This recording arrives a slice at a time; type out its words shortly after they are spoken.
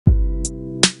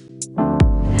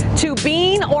To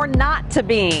bean or not to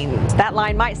bean? That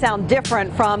line might sound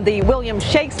different from the William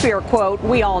Shakespeare quote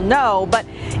we all know, but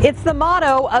it's the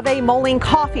motto of a Moline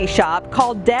coffee shop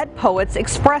called Dead Poets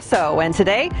Espresso. And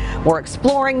today we're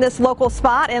exploring this local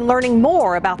spot and learning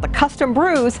more about the custom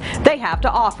brews they have to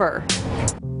offer.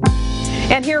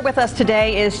 And here with us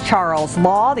today is Charles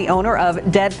Law, the owner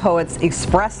of Dead Poets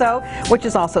Espresso, which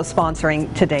is also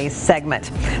sponsoring today's segment.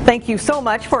 Thank you so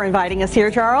much for inviting us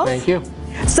here, Charles. Thank you.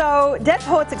 So Dead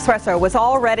Poets Espresso was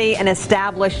already an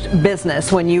established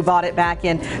business when you bought it back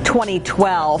in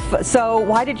 2012. So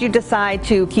why did you decide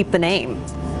to keep the name?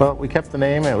 Well, we kept the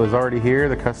name. It was already here.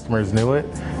 The customers knew it,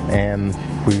 and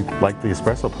we liked the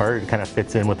espresso part. It kind of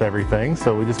fits in with everything,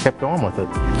 so we just kept going with it.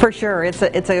 For sure.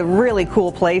 It's a really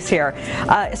cool place here.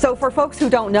 So for folks who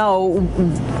don't know,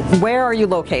 where are you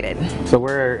located? So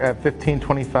we're at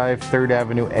 1525 3rd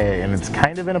Avenue A, and it's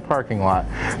kind of in a parking lot.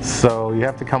 So you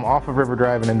have to come off of River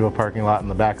Drive and into a parking lot in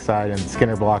the backside in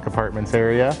Skinner Block Apartments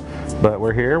area. But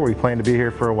we're here. We plan to be here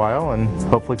for a while, and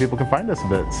hopefully people can find us a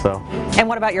bit. So. And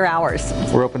what about your hours?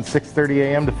 We're open 6:30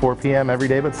 a.m. to 4 p.m. every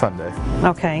day but Sunday.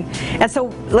 Okay. And so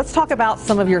let's talk about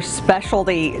some of your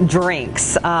specialty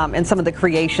drinks and some of the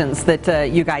creations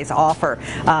that you guys offer.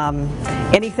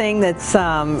 Anything that's,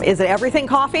 is it everything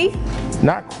coffee?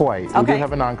 Not quite. Okay. We do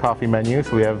have a non-coffee menu,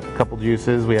 so we have a couple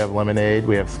juices, we have lemonade,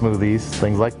 we have smoothies,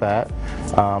 things like that.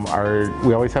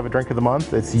 We always have a drink of the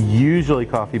month. It's usually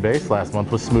coffee-based. Last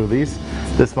month was smoothies.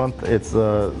 This month it's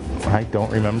I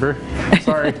don't remember.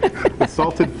 Sorry. It's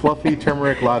salted fluffy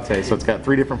turmeric latte. So it's got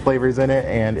 3 different flavors in it,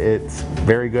 and it's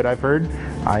very good, I've heard.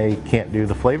 I can't do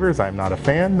the flavors. I'm not a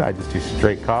fan. I just do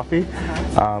straight coffee.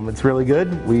 It's really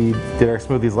good. We did our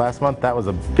smoothies last month. That was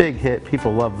a big hit.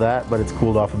 People love that, but it's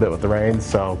cooled off a bit with the rain,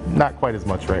 so not quite as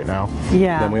much right now.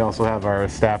 Yeah. Then we also have our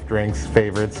staff drinks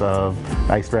favorites of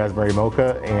iced raspberry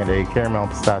mocha and a caramel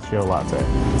pistachio latte.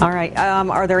 All right.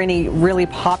 Are there any really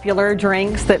popular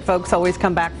drinks that folks always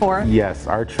come back for? Yes,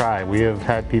 our chai. We have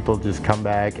had people just come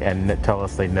back and tell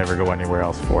us they'd never go anywhere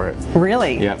else for it.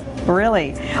 Really? Yep.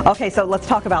 Really? Okay, so let's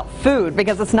talk about food,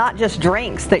 because it's not just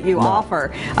drinks that you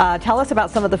offer. Tell us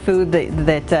about some of the food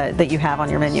that you have on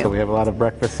your menu. So we have a lot of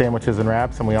breakfast sandwiches and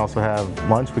wraps, and we also have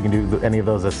lunch. We can do any of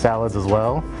those as salads as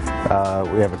well.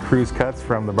 We have a cruise cuts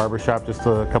from the barbershop just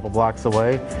a couple blocks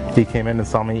away. He came in and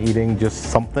saw me eating just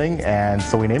something, and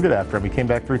so we named it after him. He came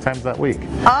back 3 times that week.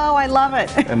 Oh, I love it.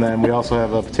 And then we also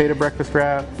have a potato breakfast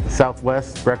wrap,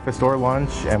 Southwest breakfast or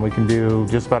lunch, and we can do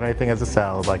just about anything as a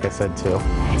salad, like I said, too.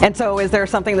 And so is there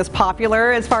something that's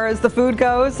popular as far as the food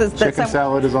goes? Chicken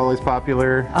salad is always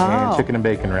popular, Oh. and chicken and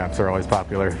bacon wraps are always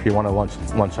popular if you want a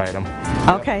lunch item.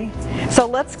 Okay, so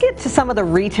let's get to some of the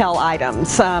retail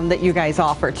items that you guys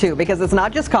offer too, because it's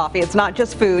not just coffee, it's not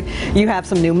just food. You have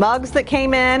some new mugs that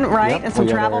came in, right? Yep, and some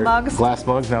travel mugs. Glass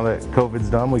mugs, now that COVID's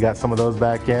done, we got some of those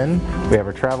back in. We have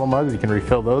our travel mugs. You can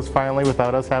refill those finally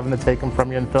without us having to take them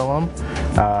from you and fill them.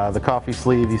 The coffee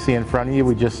sleeve you see in front of you,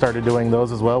 we just started doing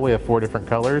those as well. We have 4 different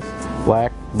colors: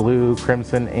 black, blue,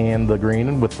 crimson, and the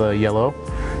green with the yellow.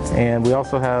 And we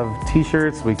also have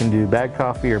t-shirts. We can do bag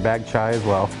coffee or bag chai as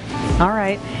well. All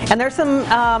right. And there's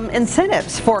some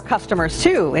incentives for customers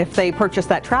too if they purchase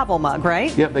that travel mug,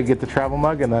 right? Yep, they get the travel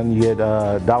mug, and then you get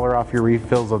 $1 off your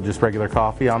refills of just regular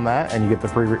coffee on that, and you get the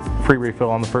free refill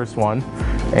on the first one.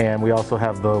 And we also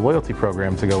have the loyalty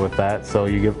program to go with that. So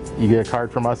you get a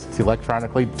card from us. It's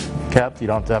electronically kept. You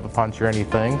don't have to have a punch or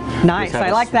anything. Nice.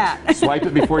 I like that. Swipe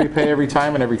it before you pay every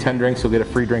time, and every 10 drinks you'll get a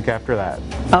free drink after that.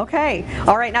 Okay.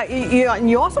 All right. Now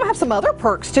you also have some other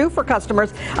perks too for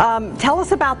customers. Tell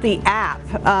us about the app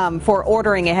for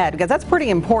ordering ahead, because that's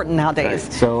pretty important nowadays.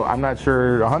 Right. So I'm not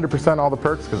sure 100% all the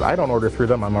perks because I don't order through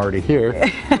them. I'm already here.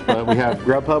 But we have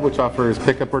Grubhub, which offers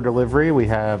pickup or delivery. We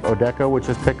have Odeco, which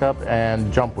is pickup,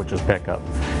 and Jump, which is pickup.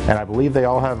 And I believe they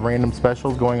all have random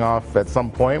specials going off at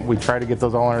some point. We try to get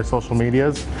those all on our social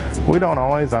medias. We don't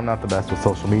always. I'm not the best with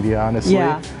social media, honestly.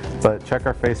 Yeah. But check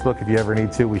our Facebook if you ever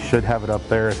need to. We should have it up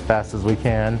there as fast as we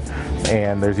can.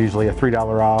 And there's usually a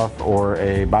 $3 off or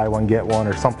a buy one get one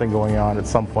or something going on at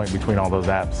some point between all those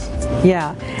apps.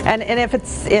 Yeah, and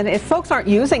if folks aren't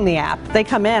using the app, they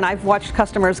come in. I've watched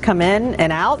customers come in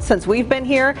and out since we've been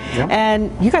here,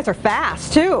 and you guys are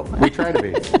fast too. We try to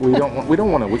be. We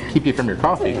don't want to keep you from your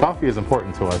coffee. Coffee is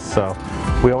important to us, so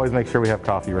we always make sure we have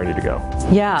coffee ready to go.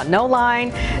 Yeah, no line,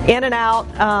 in and out.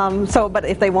 But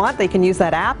if they want, they can use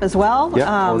that app as well. Yep,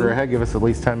 order ahead, give us at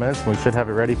least 10 minutes, and we should have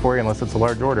it ready for you unless it's a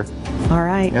large order. All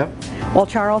right. Yep. Well,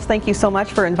 Charles, thank you so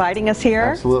much for inviting us here.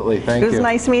 Absolutely, thank you. It was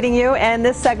nice meeting you, and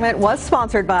this segment was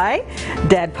sponsored by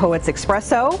Dead Poets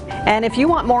Espresso. And if you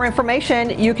want more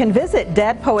information, you can visit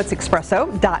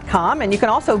deadpoetsespresso.com, and you can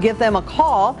also give them a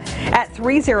call at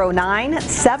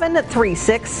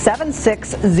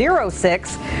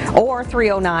 309-736-7606 or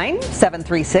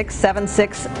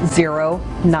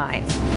 309-736-7609.